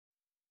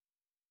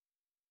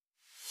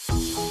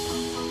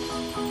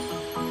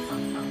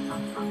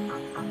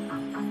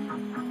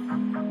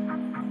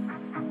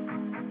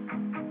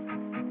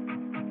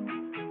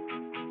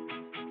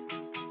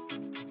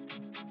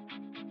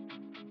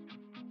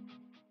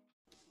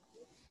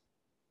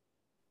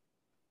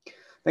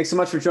Thanks so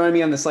much for joining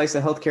me on the Slice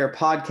of Healthcare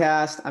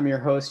podcast. I'm your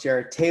host,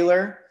 Jared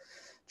Taylor.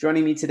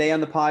 Joining me today on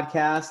the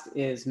podcast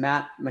is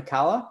Matt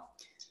McCalla,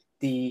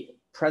 the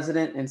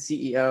president and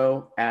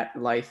CEO at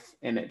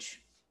LifeImage.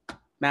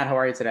 Matt, how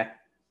are you today?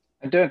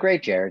 I'm doing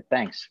great, Jared.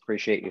 Thanks.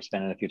 Appreciate you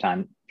spending a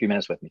few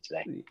minutes with me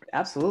today.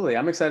 Absolutely.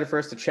 I'm excited for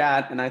us to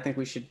chat, and I think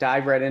we should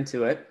dive right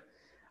into it.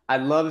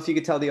 I'd love if you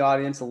could tell the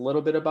audience a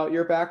little bit about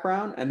your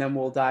background, and then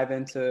we'll dive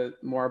into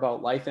more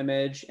about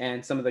LifeImage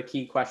and some of the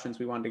key questions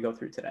we wanted to go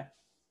through today.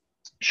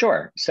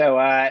 Sure. So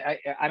I'm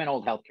an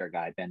old healthcare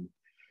guy. I've been,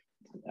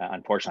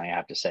 unfortunately, I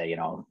have to say,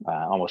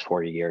 almost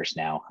 40 years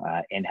now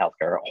in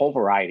healthcare, a whole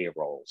variety of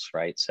roles,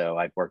 right? So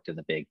I've worked in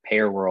the big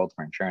payer world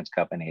for insurance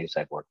companies.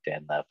 I've worked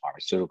in the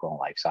pharmaceutical and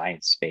life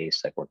science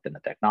space. I've worked in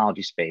the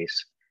technology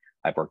space.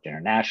 I've worked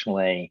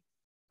internationally.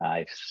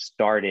 I've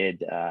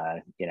started,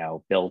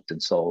 built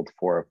and sold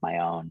 4 of my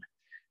own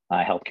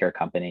healthcare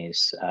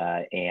companies.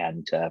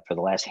 And for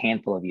the last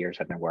handful of years,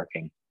 I've been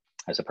working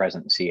as the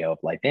president and CEO of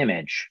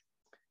LifeImage,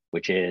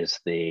 which is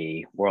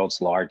the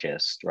world's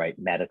largest, right,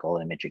 medical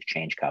image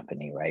exchange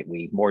company, right?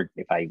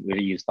 If I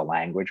really use the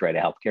language, right,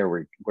 of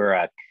healthcare, we're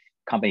a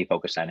company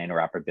focused on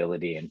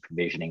interoperability and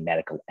provisioning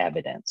medical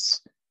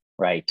evidence,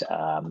 right,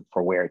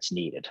 for where it's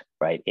needed,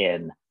 right?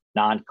 In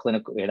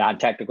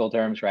non-technical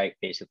terms, right,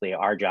 basically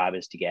our job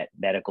is to get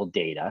medical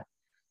data,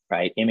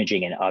 right,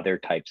 imaging and other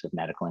types of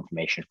medical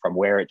information from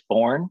where it's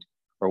born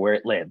or where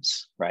it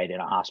lives, right,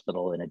 in a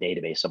hospital, in a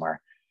database somewhere,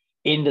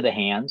 into the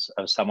hands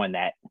of someone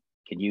that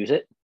can use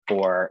it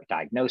for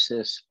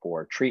diagnosis,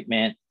 for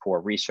treatment,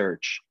 for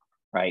research,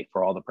 right?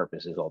 For all the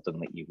purposes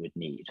ultimately you would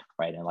need,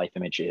 right? And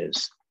LifeImage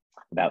is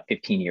about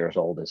 15 years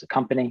old as a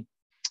company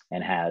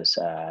and has,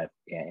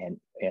 and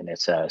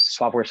it's a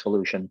software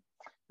solution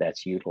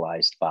that's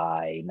utilized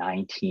by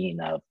 19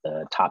 of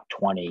the top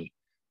 20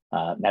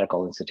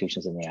 medical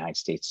institutions in the United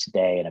States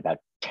today, and about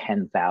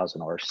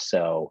 10,000 or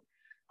so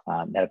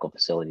medical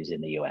facilities in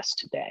the US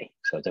today.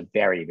 So it's a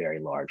very, very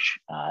large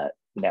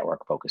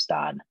network focused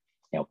on,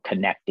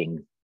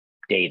 connecting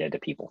data to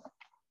people.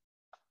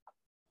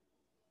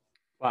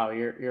 Wow,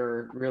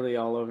 you're really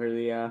all over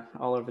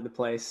the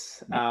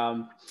place.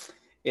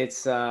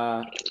 It's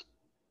a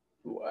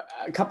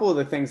couple of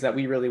the things that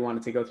we really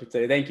wanted to go through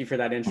today. Thank you for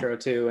that intro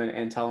too,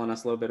 and telling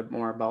us a little bit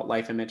more about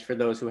LifeImage for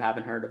those who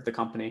haven't heard of the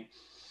company.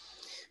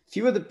 A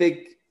few of the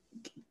big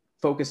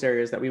focus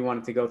areas that we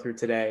wanted to go through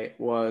today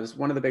was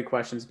one of the big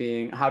questions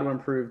being how to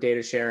improve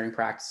data sharing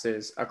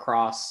practices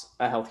across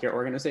a healthcare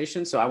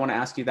organization. So I want to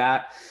ask you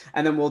that,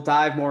 and then we'll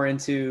dive more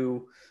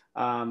into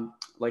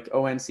like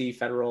ONC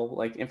federal,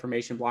 like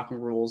information blocking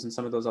rules and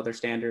some of those other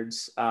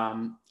standards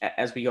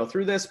as we go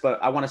through this.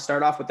 But I want to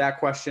start off with that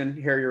question,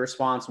 hear your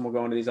response, and we'll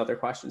go into these other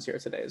questions here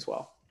today as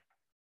well.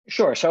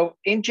 Sure. So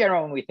in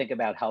general, when we think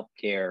about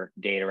healthcare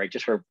data, right,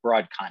 just for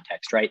broad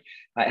context, right,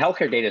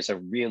 healthcare data is a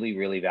really,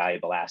 really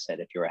valuable asset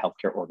if you're a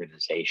healthcare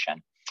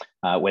organization,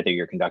 whether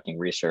you're conducting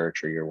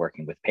research or you're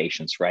working with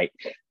patients, right?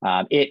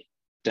 It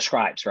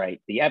describes, right,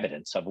 the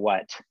evidence of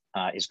what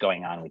is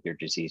going on with your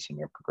disease and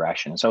your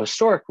progression. So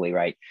historically,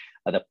 right,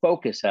 the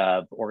focus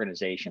of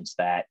organizations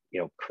that,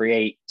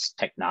 create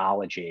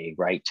technology,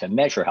 right, to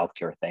measure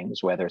healthcare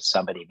things, whether it's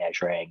somebody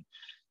measuring,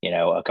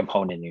 a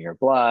component in your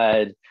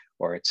blood,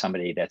 or it's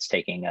somebody that's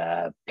taking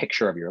a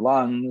picture of your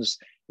lungs,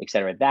 et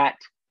cetera, that,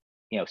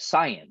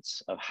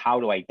 science of how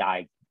do I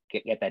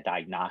get that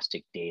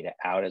diagnostic data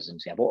out as an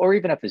example, or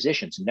even a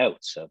physician's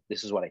notes of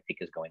this is what I think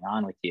is going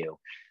on with you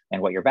and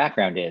what your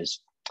background is,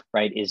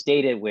 right, is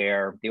data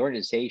where the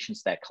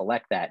organizations that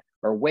collect that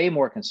are way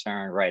more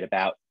concerned, right,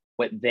 about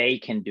what they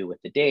can do with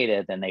the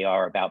data than they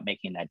are about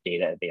making that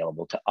data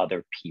available to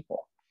other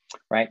people.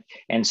 Right.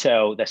 And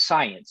so the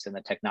science and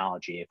the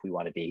technology, if we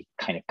want to be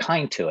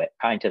kind to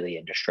the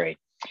industry,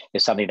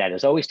 is something that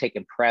has always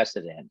taken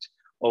precedent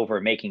over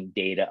making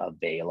data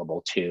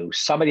available to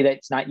somebody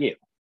that's not you,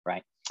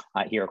 right,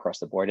 here across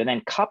the board. And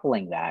then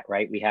coupling that,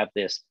 right, we have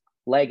this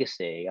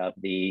legacy of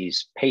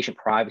these patient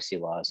privacy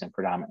laws and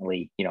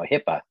predominantly,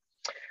 HIPAA,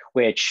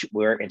 which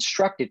we're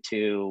instructed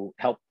to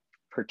help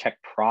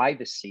protect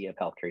privacy of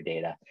healthcare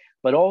data,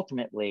 but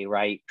ultimately,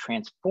 right,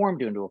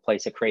 transformed into a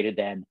place that created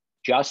then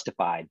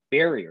justified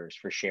barriers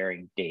for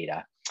sharing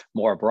data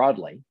more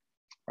broadly,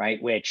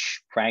 right?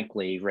 Which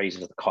frankly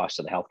raises the cost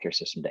of the healthcare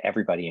system to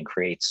everybody and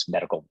creates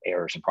medical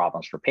errors and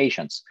problems for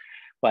patients,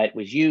 but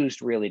was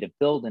used really to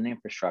build an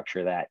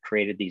infrastructure that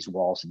created these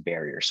walls and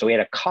barriers. So we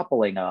had a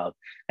coupling of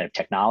kind of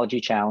technology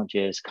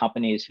challenges,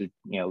 companies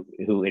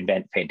who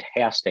invent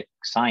fantastic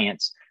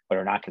science, but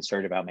are not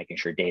concerned about making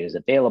sure data is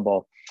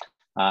available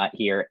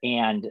here,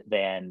 and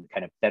then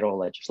kind of federal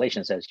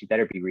legislation says you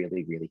better be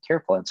really, really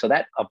careful. And so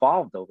that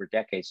evolved over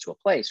decades to a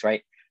place,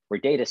 right, where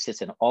data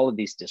sits in all of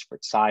these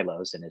disparate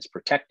silos and is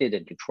protected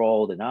and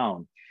controlled and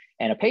owned.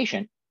 And a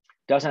patient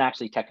doesn't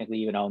actually technically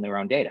even own their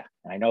own data.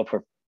 And I know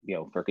for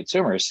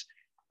consumers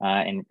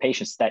and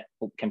patients that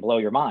can blow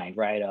your mind,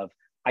 right? Of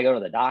I go to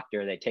the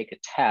doctor, they take a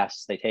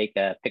test, they take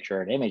a picture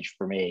or an image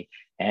for me,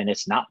 and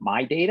it's not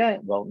my data.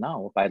 Well,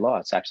 no, by law,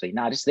 it's actually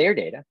not. It's their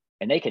data.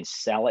 and they can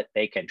sell it,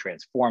 they can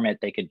transform it,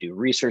 they can do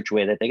research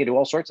with it, they can do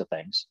all sorts of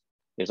things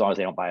as long as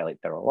they don't violate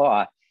federal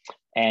law.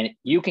 And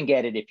you can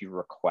get it if you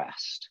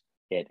request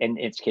it, and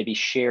it can be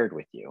shared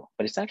with you,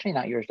 but it's actually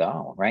not yours to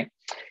own, right?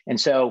 And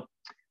so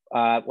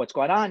what's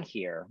going on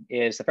here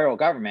is the federal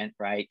government,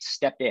 right,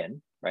 stepped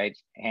in, right,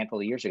 a handful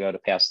of years ago to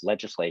pass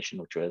legislation,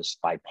 which was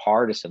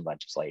bipartisan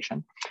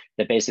legislation,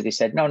 that basically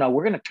said, no,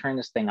 we're going to turn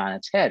this thing on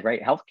its head,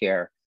 right?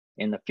 Healthcare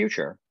in the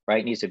future,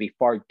 right, needs to be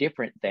far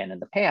different than in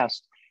the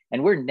past.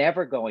 And we're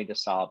never going to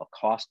solve a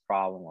cost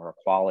problem or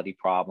a quality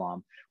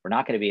problem. We're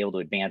not going to be able to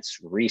advance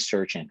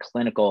research and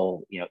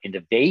clinical,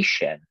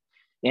 innovation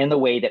in the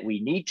way that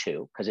we need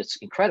to, because it's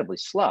incredibly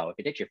slow. If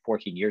it takes you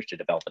 14 years to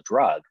develop a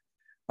drug,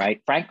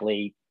 right,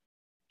 frankly,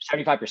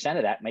 75%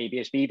 of that may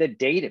just be the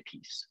data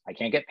piece. I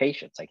can't get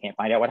patients. I can't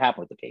find out what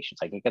happened with the patients.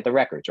 I can't get the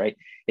records, right?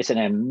 It's an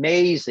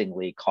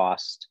amazingly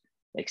cost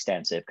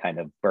extensive kind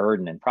of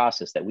burden and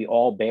process that we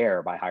all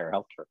bear by higher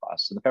healthcare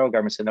costs. And the federal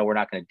government said, no, we're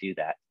not going to do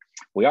that.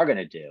 What we are going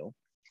to do,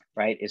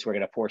 right, is we're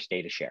going to force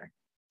data sharing.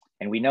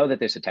 And we know that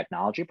there's a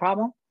technology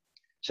problem.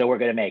 So we're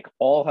going to make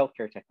all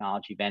healthcare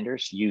technology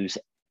vendors use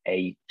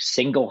a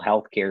single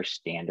healthcare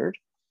standard,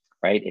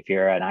 right? If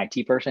you're an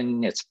IT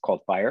person, it's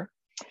called FHIR.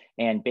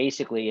 And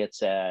basically,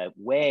 it's a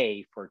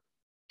way for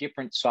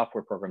different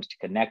software programs to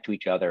connect to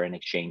each other and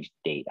exchange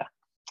data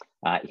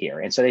here.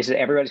 And so they said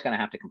everybody's going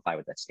to have to comply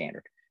with that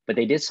standard. But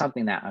they did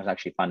something that was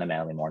actually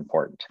fundamentally more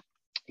important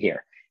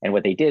here. And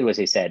what they did was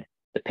they said,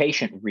 the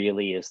patient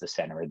really is the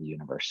center of the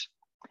universe.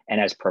 And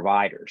as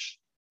providers,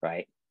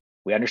 right,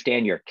 we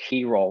understand your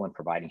key role in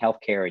providing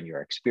healthcare and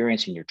your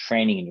experience and your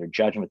training and your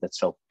judgment that's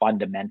so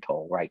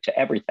fundamental, right, to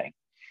everything.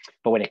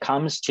 But when it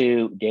comes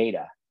to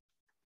data,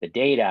 the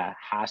data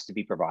has to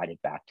be provided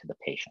back to the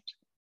patient.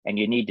 And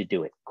you need to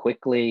do it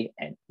quickly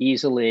and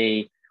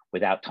easily,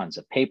 without tons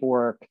of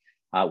paperwork,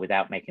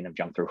 without making them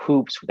jump through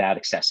hoops, without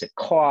excessive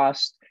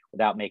cost,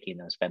 without making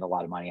them spend a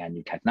lot of money on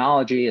new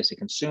technology as a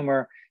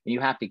consumer. And you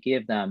have to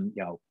give them,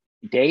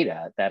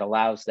 data that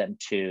allows them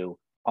to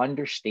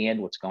understand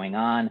what's going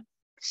on,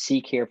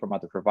 seek care from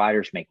other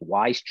providers, make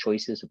wise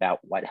choices about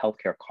what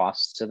healthcare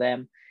costs to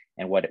them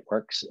and what it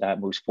works,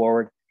 moves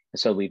forward. And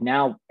so we've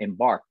now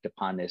embarked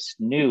upon this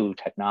new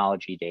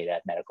technology data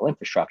medical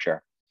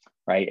infrastructure,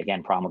 right?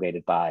 Again,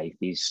 promulgated by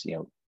these,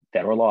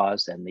 federal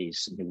laws and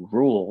these new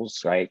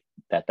rules, right,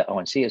 that the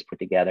ONC has put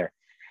together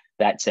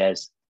that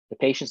says the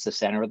patient's the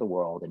center of the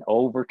world. And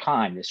over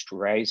time, this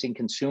rising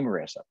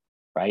consumerism,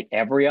 right?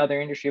 Every other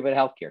industry but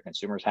healthcare,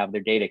 consumers have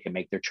their data, can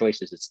make their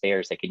choices. It's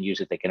theirs. They can use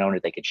it. They can own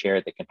it. They can share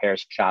it. They can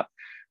comparison shop,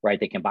 right?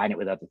 They combine it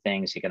with other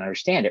things. You can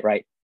understand it,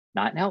 right?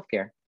 Not in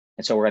healthcare.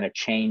 And so we're going to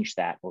change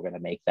that. We're going to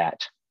make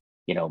that,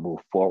 move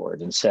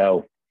forward. And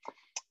so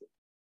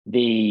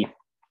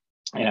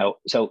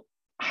so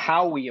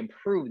how we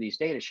improve these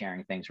data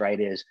sharing things, right,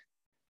 is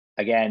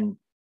again,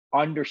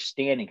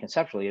 understanding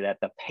conceptually that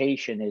the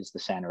patient is the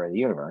center of the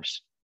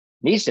universe.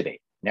 Needs to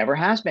be, never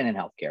has been in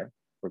healthcare,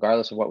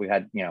 regardless of what we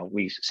had,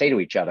 we say to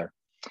each other,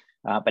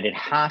 but it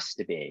has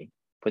to be,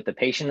 put the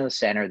patient in the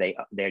center.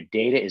 Their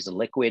data is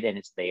liquid and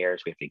it's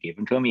theirs. We have to give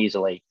them to them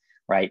easily,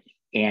 right?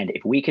 And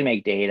if we can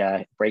make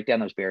data, break down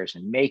those barriers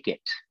and make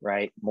it,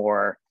 right,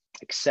 more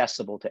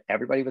accessible to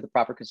everybody with the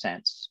proper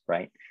consents,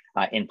 right,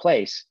 in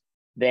place,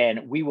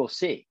 then we will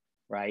see,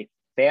 right,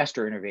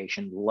 faster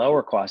innovation,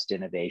 lower cost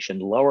innovation,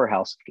 lower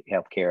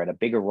healthcare, and a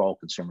bigger role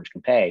consumers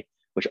can play,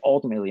 which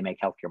ultimately make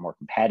healthcare more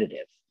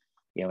competitive,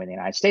 in the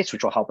United States,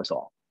 which will help us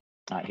all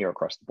here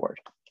across the board.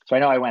 So I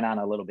know I went on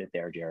a little bit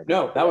there, Jared.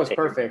 No, that was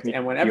perfect.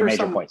 And whenever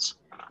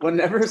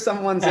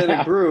someone's in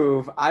a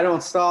groove, I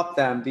don't stop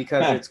them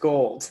because it's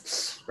gold,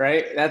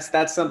 right?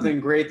 That's something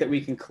great that we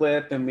can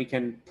clip and we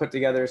can put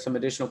together some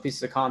additional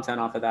pieces of content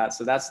off of that.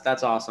 So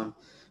that's awesome.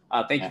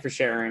 Thank you for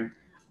sharing.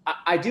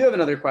 I do have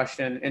another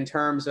question in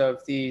terms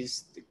of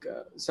these,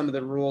 some of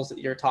the rules that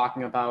you're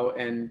talking about.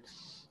 And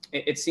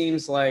it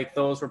seems like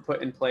those were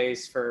put in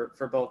place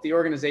for both the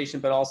organization,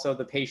 but also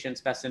the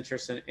patient's best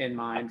interest in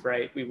mind,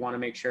 right? We want to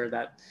make sure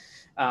that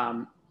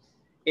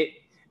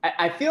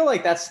I feel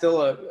like that's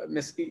still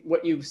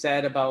what you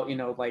said about,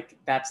 like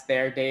that's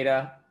their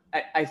data.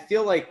 I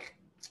feel like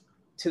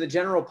to the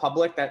general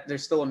public that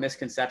there's still a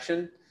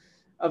misconception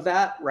of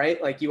that, right?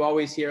 Like you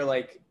always hear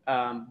like,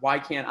 why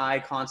can't I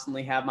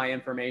constantly have my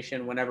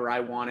information whenever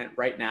I want it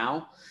right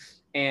now?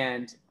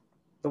 And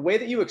the way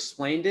that you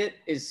explained it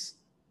is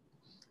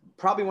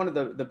probably one of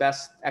the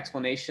best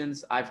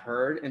explanations I've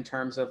heard in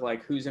terms of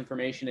like whose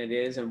information it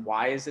is and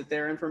why is it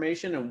their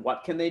information and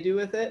what can they do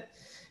with it.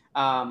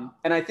 And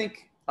I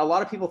think a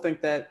lot of people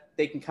think that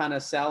they can kind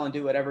of sell and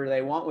do whatever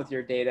they want with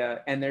your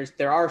data. And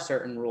there are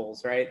certain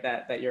rules, right,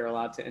 that you're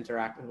allowed to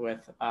interact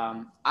with.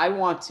 I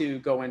want to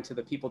go into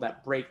the people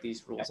that break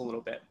these rules a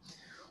little bit.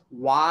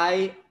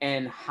 Why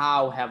and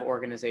how have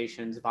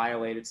organizations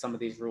violated some of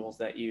these rules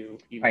that you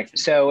mentioned? Right.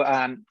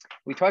 So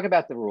we talk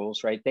about the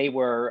rules, right? They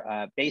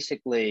were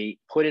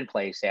basically put in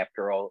place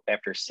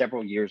after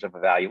several years of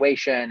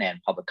evaluation and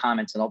public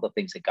comments and all the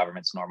things that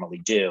governments normally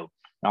do.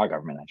 And our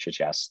government, I should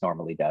suggest,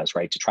 normally does,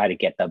 right? To try to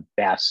get the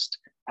best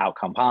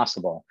outcome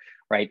possible,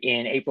 right,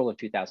 in April of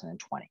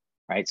 2020,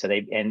 right? So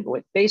and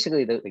what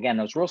basically, again,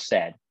 those rules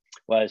said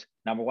was,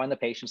 number one, the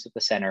patient's at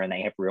the center and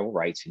they have real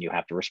rights and you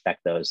have to respect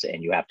those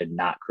and you have to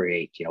not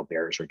create,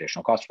 barriers or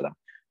additional costs for them.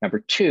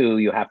 Number two,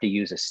 you have to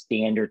use a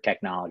standard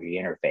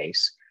technology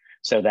interface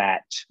so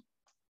that,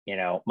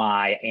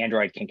 my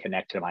Android can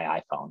connect to my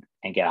iPhone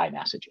and get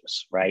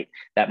iMessages, right?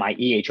 That my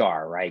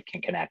EHR, right,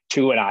 can connect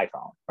to an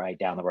iPhone, right,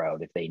 down the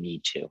road if they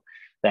need to.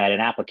 That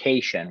an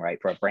application, right,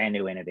 for a brand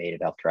new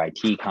innovative healthcare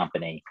IT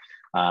company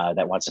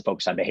that wants to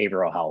focus on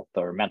behavioral health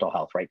or mental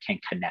health, right, can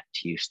connect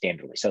to you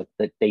standardly. So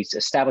that they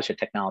establish a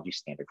technology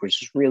standard,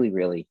 which is really,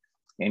 really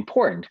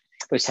important,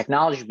 because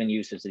technology has been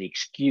used as the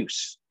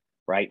excuse,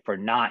 right, for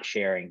not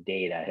sharing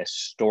data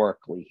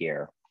historically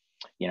here,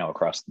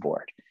 across the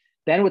board.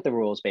 Then what the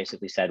rules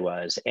basically said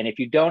was, and if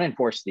you don't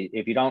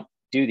if you don't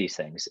do these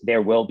things,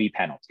 there will be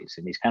penalties,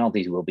 and these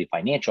penalties will be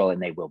financial and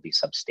they will be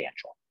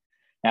substantial.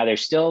 Now,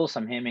 there's still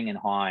some hemming and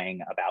hawing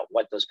about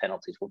what those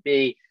penalties will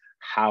be,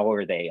 how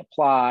are they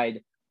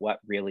applied, what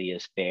really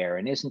is fair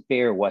and isn't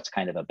fair, what's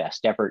kind of a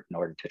best effort in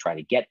order to try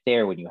to get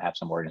there when you have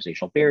some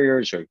organizational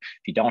barriers, or if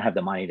you don't have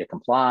the money to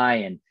comply,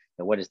 and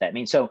what does that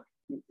mean? So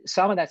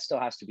some of that still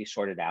has to be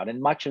sorted out,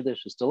 and much of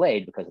this was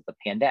delayed because of the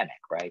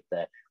pandemic, right?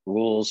 The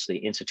rules, the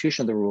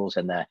institution of the rules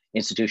and the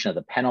institution of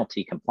the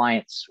penalty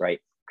compliance, right,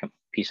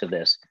 piece of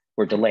this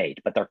were delayed,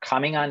 but they're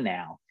coming on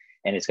now,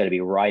 and it's going to be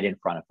right in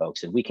front of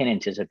folks. And we can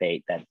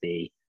anticipate that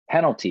the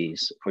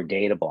penalties for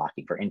data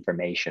blocking, for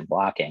information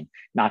blocking,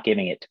 not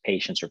giving it to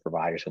patients or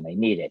providers when they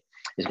need it,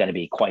 is going to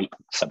be quite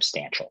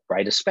substantial,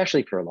 right?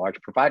 Especially for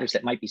large providers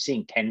that might be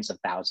seeing tens of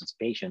thousands of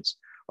patients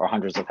or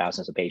hundreds of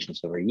thousands of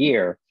patients over a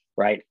year,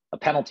 right? A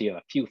penalty of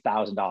a few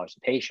 $1,000s a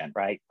patient,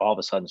 right, all of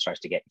a sudden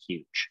starts to get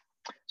huge.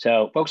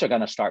 So folks are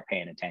going to start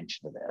paying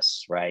attention to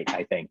this, right?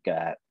 I think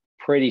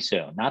pretty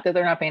soon. Not that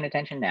they're not paying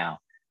attention now.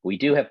 We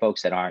do have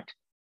folks that aren't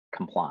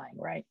complying,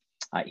 right,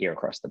 here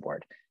across the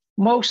board.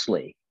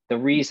 Mostly the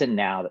reason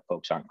now that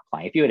folks aren't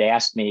complying, if you had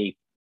asked me,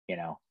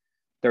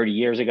 30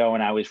 years ago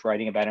when I was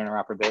writing about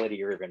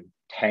interoperability, or even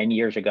 10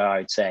 years ago,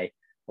 I'd say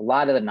a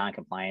lot of the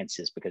non-compliance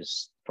is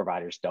because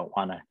providers don't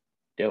want to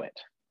do it.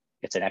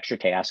 It's an extra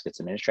task, it's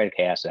administrative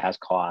task, it has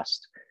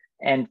cost.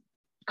 And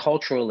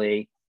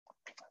culturally,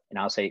 and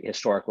I'll say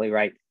historically,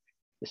 right,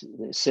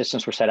 the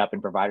systems were set up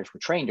and providers were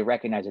trained to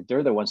recognize that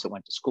they're the ones that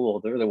went to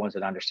school, they're the ones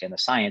that understand the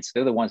science,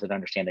 they're the ones that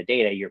understand the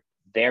data.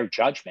 Their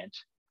judgment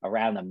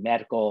around the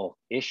medical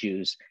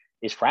issues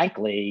is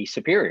frankly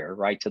superior,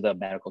 right, to the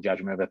medical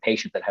judgment of a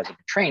patient that hasn't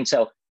been trained.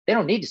 So they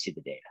don't need to see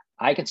the data.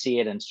 I can see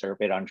it,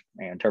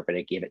 interpret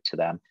it, give it to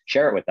them,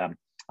 share it with them.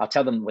 I'll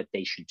tell them what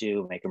they should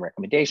do, make them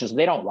recommendations. If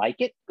they don't like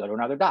it, go to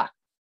another doc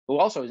who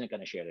also isn't going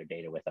to share their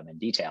data with them in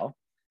detail,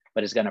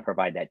 but is going to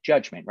provide that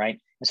judgment, right?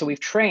 And so we've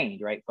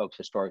trained, right, folks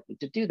historically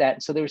to do that.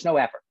 And so there was no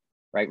effort,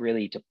 right,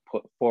 really to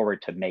put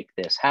forward to make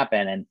this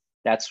happen. And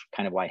that's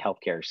kind of why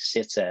healthcare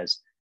sits as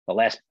the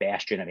last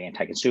bastion of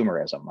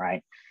anti-consumerism,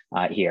 right,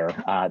 here,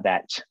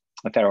 that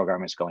the federal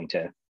government is going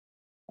to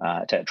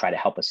try to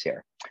help us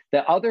here.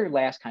 The other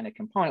last kind of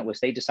component was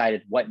they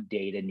decided what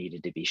data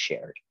needed to be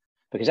shared,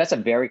 because that's a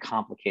very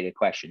complicated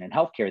question. In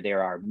healthcare,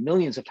 there are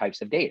millions of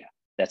types of data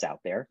that's out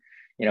there.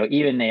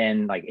 Even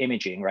in like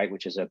imaging, right,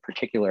 which is a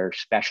particular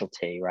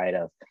specialty, right,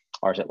 of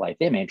ours at Life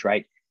Image,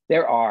 right,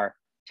 there are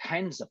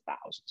tens of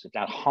thousands, if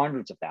not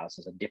hundreds of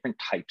thousands of different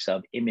types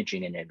of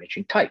imaging and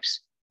imaging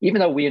types. Even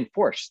though we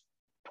enforced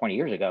 20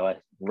 years ago a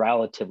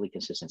relatively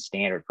consistent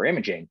standard for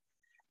imaging,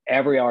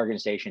 every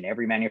organization,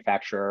 every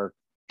manufacturer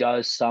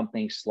does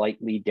something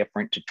slightly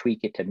different to tweak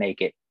it to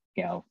make it,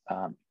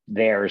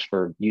 theirs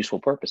for useful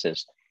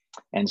purposes.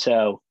 And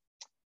so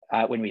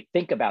when we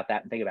think about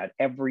that and think about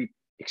every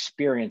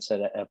experience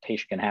that a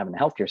patient can have in the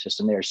healthcare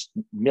system, there's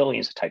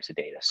millions of types of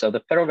data. So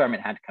the federal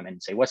government had to come in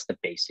and say, what's the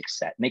basic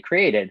set? And they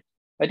created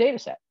a data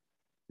set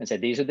and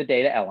said, these are the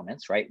data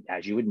elements, right,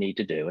 as you would need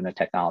to do in the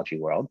technology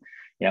world.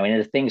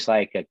 And things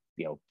like,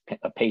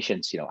 a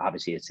patient's,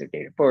 obviously it's their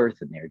date of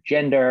birth and their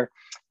gender.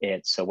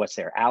 It's so what's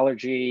their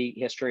allergy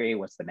history,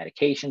 what's the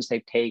medications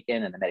they've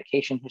taken and the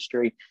medication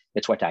history.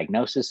 It's what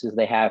diagnoses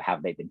they have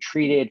they've been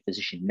treated,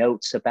 physician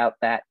notes about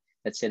that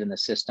sit in the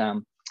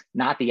system,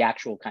 not the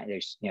actual kind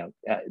of,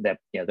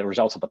 the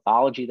results of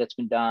pathology that's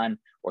been done,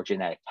 or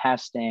genetic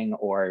testing,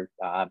 or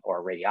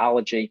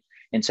radiology.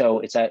 And so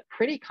it's a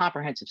pretty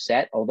comprehensive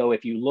set, although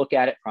if you look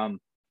at it from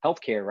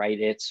healthcare, right,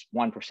 it's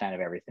 1% of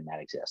everything that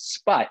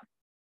exists, but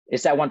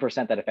it's that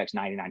 1% that affects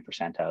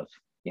 99% of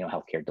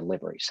healthcare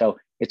delivery. So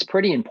it's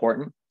pretty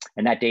important,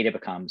 and that data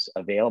becomes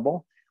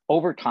available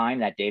over time.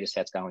 That data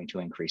set's going to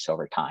increase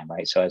over time,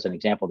 right? So as an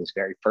example, this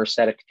very first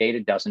set of data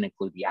doesn't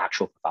include the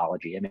actual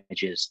pathology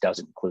images,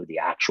 doesn't include the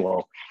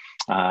actual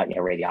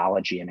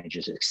radiology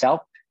images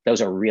itself.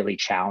 Those are really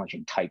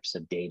challenging types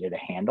of data to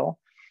handle,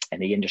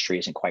 and the industry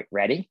isn't quite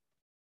ready.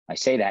 I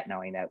say that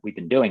knowing that we've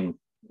been doing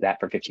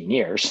that for 15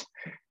 years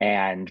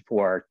and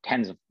for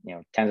tens of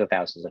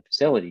thousands of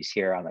facilities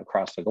here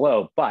across the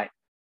globe. But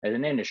as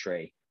an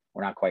industry,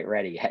 we're not quite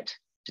ready yet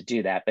to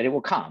do that, but it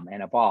will come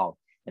and evolve.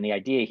 And the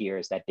idea here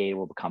is that data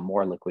will become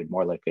more liquid,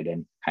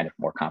 and kind of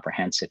more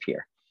comprehensive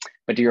here.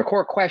 But to your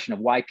core question of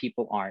why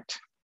people aren't,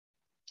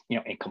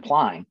 in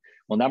complying,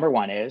 well, number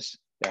one is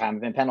there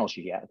haven't been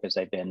penalties yet because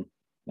they've been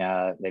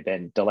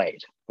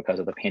delayed because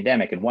of the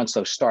pandemic. And once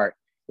those start,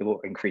 it will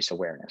increase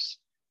awareness.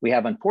 We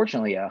have,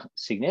 unfortunately, a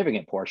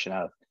significant portion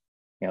of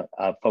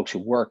folks who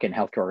work in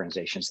healthcare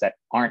organizations that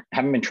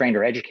haven't been trained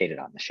or educated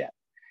on this yet.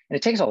 And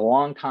it takes a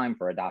long time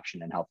for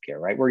adoption in healthcare,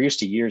 right? We're used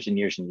to years and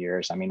years and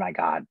years. I mean, my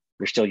God,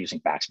 we're still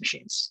using fax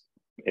machines.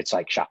 It's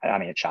like,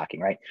 it's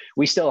shocking, right?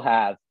 We still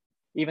have,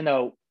 even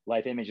though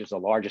LifeImage is the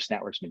largest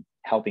network's been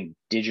helping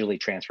digitally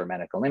transfer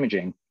medical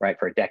imaging, right,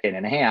 for a decade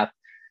and a half,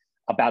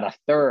 about a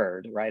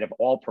third, right, of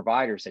all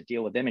providers that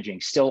deal with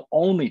imaging still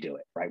only do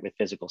it, right, with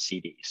physical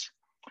CDs,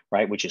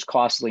 right, which is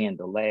costly and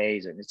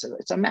delays, and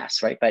it's a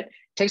mess, right? But it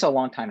takes a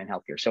long time in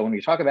healthcare. So when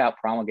we talk about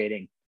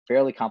promulgating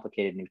fairly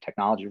complicated new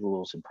technology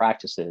rules and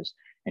practices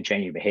and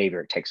changing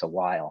behavior, it takes a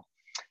while.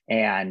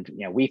 And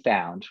we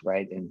found,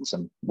 right, in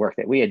some work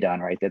that we had done,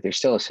 right, that there's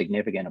still a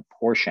significant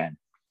portion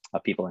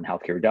of people in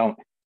healthcare who don't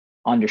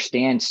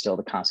understand still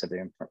the concept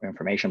of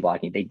information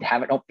blocking. They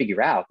don't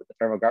figure out that the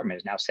federal government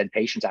has now said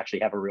patients actually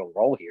have a real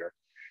role here,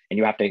 and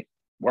you have to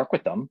work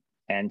with them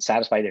and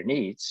satisfy their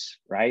needs,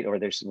 right? Or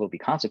there will be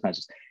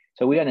consequences.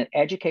 So we got an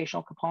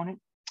educational component.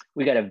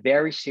 We got a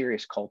very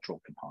serious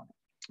cultural component,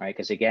 right?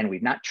 Because again,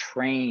 we've not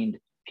trained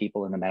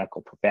people in the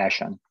medical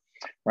profession,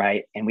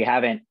 right? And we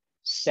haven't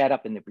set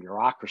up in the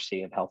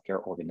bureaucracy of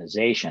healthcare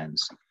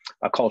organizations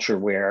a culture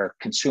where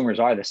consumers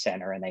are the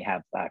center and they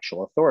have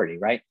actual authority,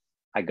 right?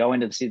 I go in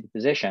to see the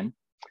physician.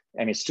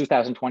 I mean, it's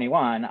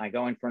 2021. I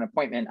go in for an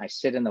appointment. I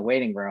sit in the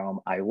waiting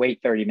room. I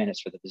wait 30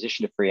 minutes for the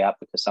physician to free up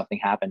because something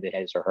happened to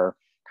his or her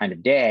kind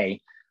of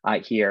day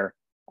here.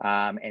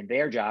 And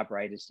their job,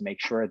 right, is to make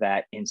sure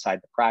that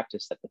inside the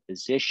practice that the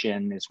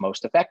physician is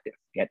most effective,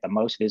 get the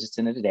most visits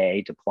in a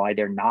day, to apply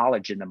their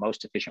knowledge in the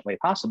most efficient way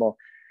possible.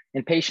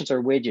 And patients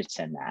are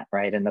widgets in that,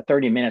 right? And the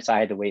 30 minutes I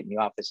had to wait in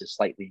the office is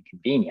slightly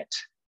inconvenient,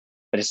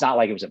 but it's not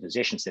like it was a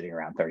physician sitting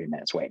around 30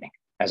 minutes waiting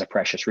as a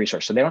precious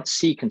resource. So they don't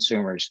see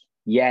consumers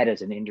yet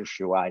as an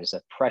industry-wide, as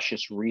a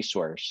precious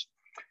resource.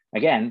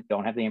 Again,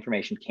 don't have the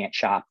information, can't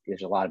shop.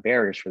 There's a lot of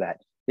barriers for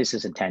that. This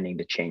is intending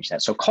to change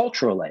that. So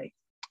culturally,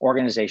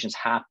 organizations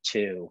have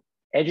to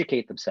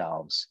educate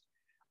themselves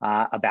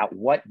about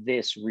what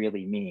this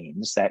really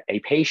means, that a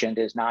patient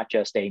is not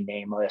just a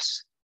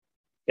nameless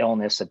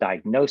illness, a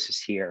diagnosis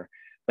here,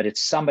 but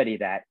it's somebody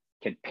that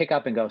can pick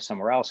up and go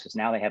somewhere else because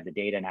now they have the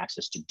data and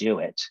access to do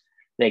it.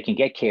 They can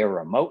get care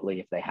remotely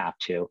if they have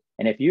to.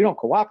 And if you don't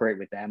cooperate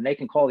with them, they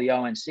can call the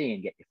ONC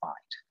and get you fined,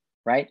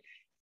 right?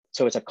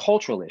 So it's a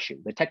cultural issue.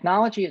 The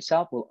technology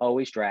itself will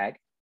always drag,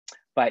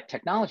 but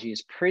technology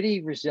is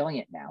pretty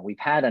resilient now. We've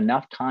had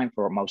enough time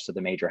for most of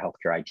the major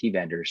healthcare IT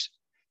vendors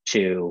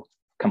to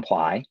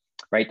comply,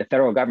 right? The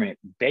federal government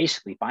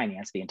basically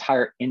financed the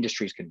entire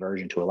industry's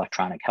conversion to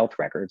electronic health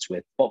records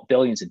with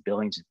billions and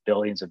billions and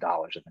billions of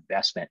dollars of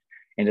investment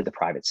into the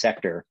private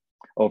sector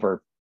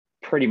over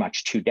pretty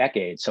much 2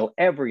 decades. So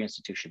every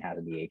institution has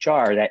an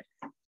EHR that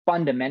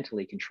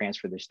fundamentally can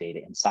transfer this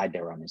data inside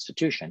their own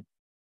institution.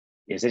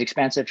 Is it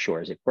expensive?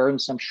 Sure. Is it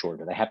burdensome? Sure.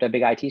 Do they have to have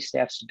big IT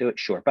staffs to do it?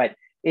 Sure. But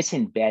it's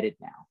embedded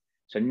now.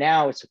 So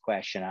now it's a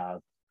question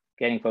of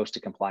getting folks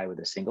to comply with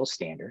a single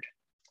standard,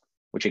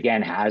 which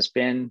again has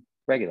been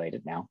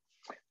regulated now,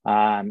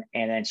 and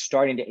then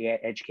starting to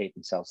educate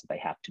themselves that they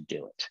have to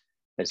do it.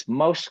 Because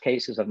most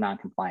cases of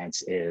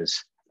noncompliance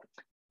is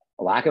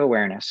a lack of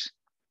awareness,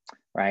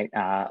 right?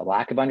 A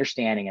lack of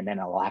understanding, and then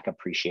a lack of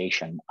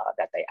appreciation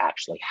that they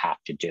actually have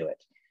to do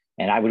it.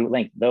 And I would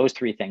link those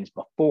 3 things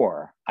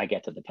before I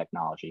get to the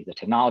technology. The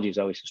technology has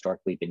always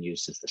historically been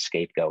used as the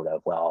scapegoat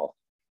of, well,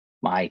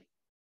 my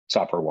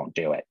software won't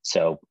do it.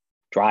 So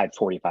drive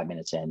 45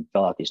 minutes in,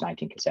 fill out these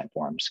 19 consent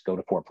forms, go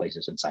to 4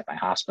 places inside my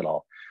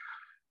hospital.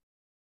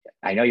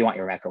 I know you want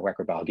your medical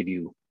record, but I'll give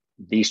you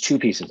these 2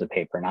 pieces of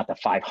paper, not the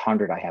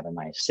 500 I have in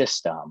my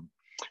system.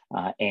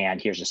 And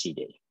here's a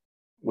CD,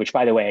 which,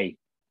 by the way,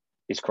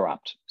 is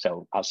corrupt.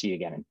 So I'll see you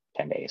again in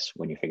 10 days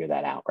when you figure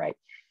that out, right?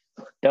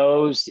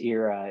 Those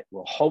era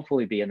will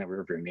hopefully be in the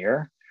rearview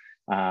mirror,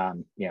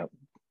 down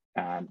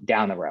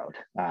the road.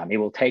 It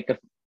will take a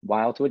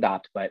while to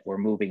adopt, but we're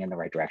moving in the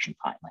right direction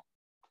finally.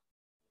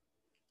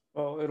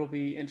 Well, it'll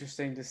be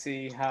interesting to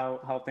see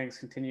how things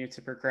continue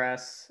to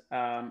progress.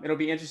 It'll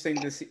be interesting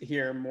to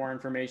hear more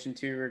information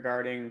too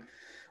regarding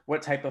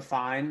what type of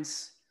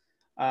fines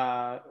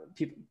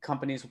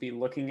companies will be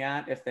looking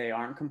at if they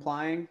aren't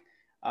complying.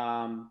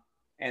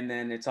 And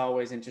then it's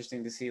always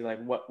interesting to see like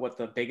what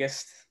the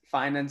biggest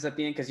fine ends up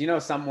being,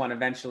 because someone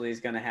eventually is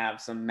going to have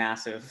some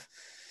massive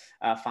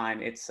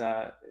fine. It's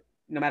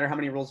no matter how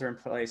many rules are in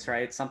place,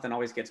 right? Something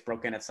always gets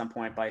broken at some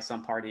point by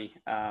some party,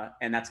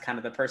 and that's kind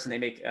of the person they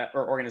make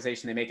or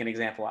organization they make an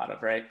example out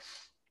of, right?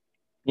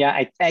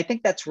 Yeah, I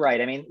think that's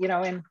right. I mean,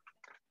 and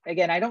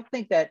again, I don't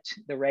think that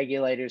the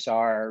regulators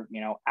are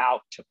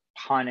out to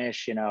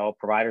punish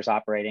providers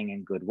operating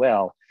in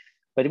goodwill.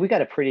 But we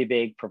got a pretty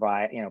big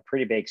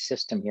pretty big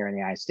system here in the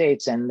United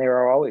States, and there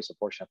are always a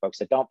portion of folks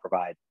that don't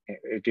provide,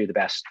 do the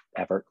best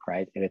effort,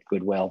 right, with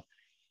goodwill.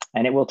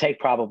 And it will take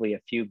probably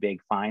a few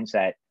big fines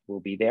that will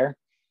be there,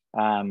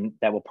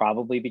 that will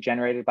probably be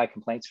generated by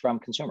complaints from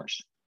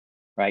consumers,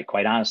 right?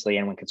 Quite honestly.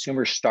 And when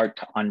consumers start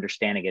to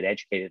understand and get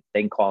educated,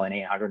 they can call an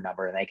 800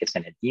 number and they can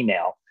send an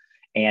email,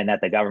 and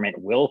that the government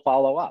will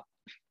follow up,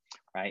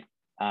 right?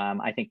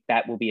 I think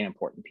that will be an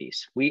important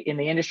piece. We in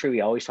the industry,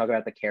 we always talk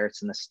about the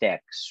carrots and the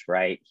sticks,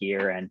 right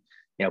here. And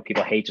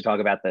people hate to talk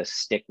about the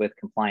stick with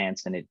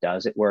compliance, and it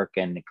does it work,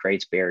 and it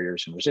creates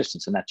barriers and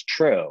resistance, and that's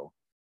true,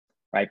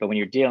 right? But when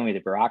you're dealing with a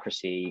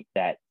bureaucracy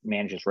that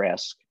manages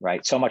risk,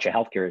 right? So much of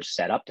healthcare is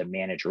set up to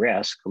manage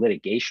risk,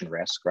 litigation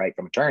risk, right,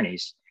 from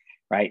attorneys,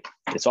 right?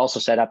 It's also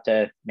set up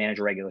to manage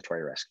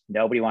regulatory risk.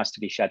 Nobody wants to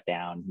be shut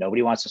down.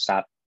 Nobody wants to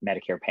stop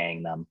Medicare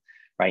paying them,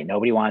 right?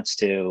 Nobody wants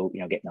to,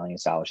 get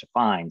millions of dollars of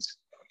fines.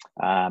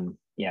 I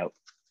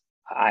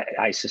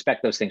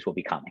suspect those things will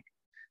be coming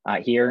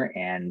here.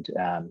 And,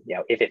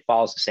 if it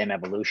follows the same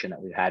evolution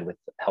that we've had with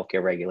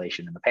healthcare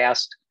regulation in the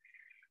past,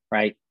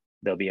 right?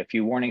 There'll be a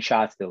few warning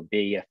shots. There'll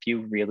be a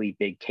few really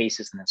big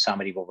cases, and then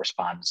somebody will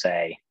respond and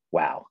say,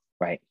 wow,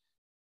 right?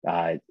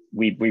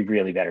 We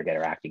really better get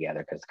our act together,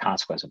 because the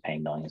consequence of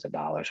paying millions of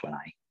dollars when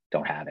I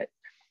don't have it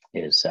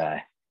is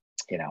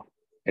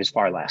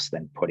far less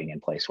than putting in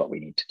place what we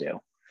need to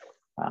do.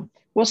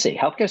 We'll see.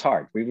 Healthcare is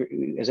hard.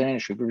 We, as an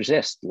industry, we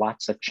resist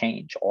lots of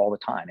change all the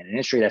time. In an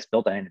industry that's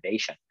built on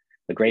innovation,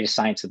 the greatest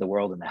science of the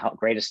world, and the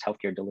greatest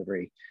healthcare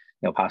delivery,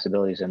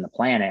 possibilities in the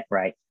planet,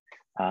 right?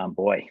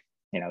 Boy,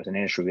 as an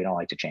industry, we don't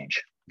like to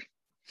change.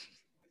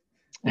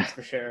 That's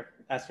for sure.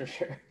 That's for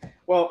sure.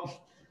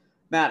 Well,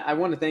 Matt, I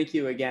want to thank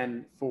you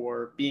again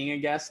for being a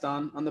guest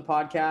on the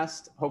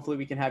podcast. Hopefully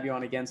we can have you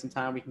on again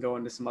sometime. We can go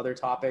into some other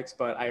topics,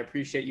 but I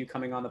appreciate you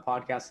coming on the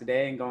podcast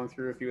today and going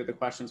through a few of the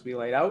questions we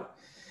laid out.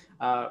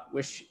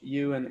 Wish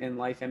you and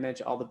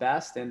LifeImage all the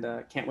best, and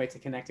can't wait to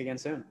connect again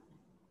soon.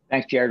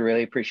 Thanks, Jared.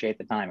 Really appreciate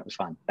the time. It was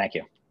fun. Thank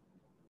you.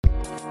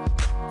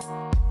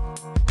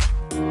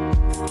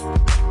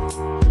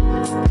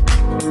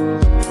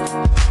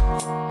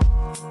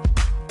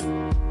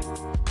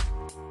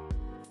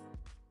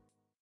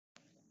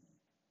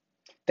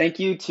 Thank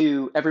you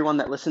to everyone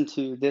that listened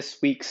to this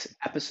week's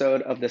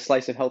episode of the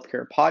Slice of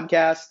Healthcare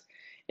podcast.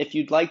 If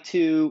you'd like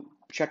to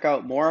check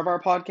out more of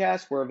our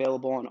podcasts, we're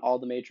available on all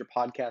the major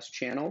podcast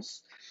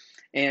channels.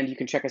 And you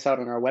can check us out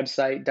on our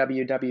website,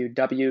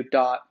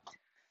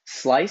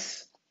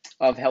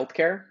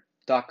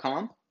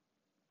 www.sliceofhealthcare.com.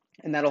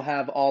 And that'll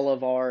have all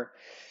of our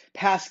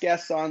past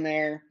guests on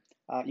there.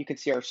 You can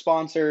see our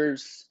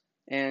sponsors,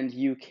 and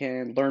you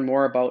can learn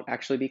more about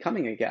actually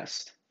becoming a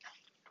guest.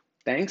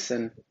 Thanks,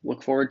 and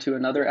look forward to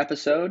another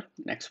episode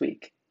next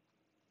week.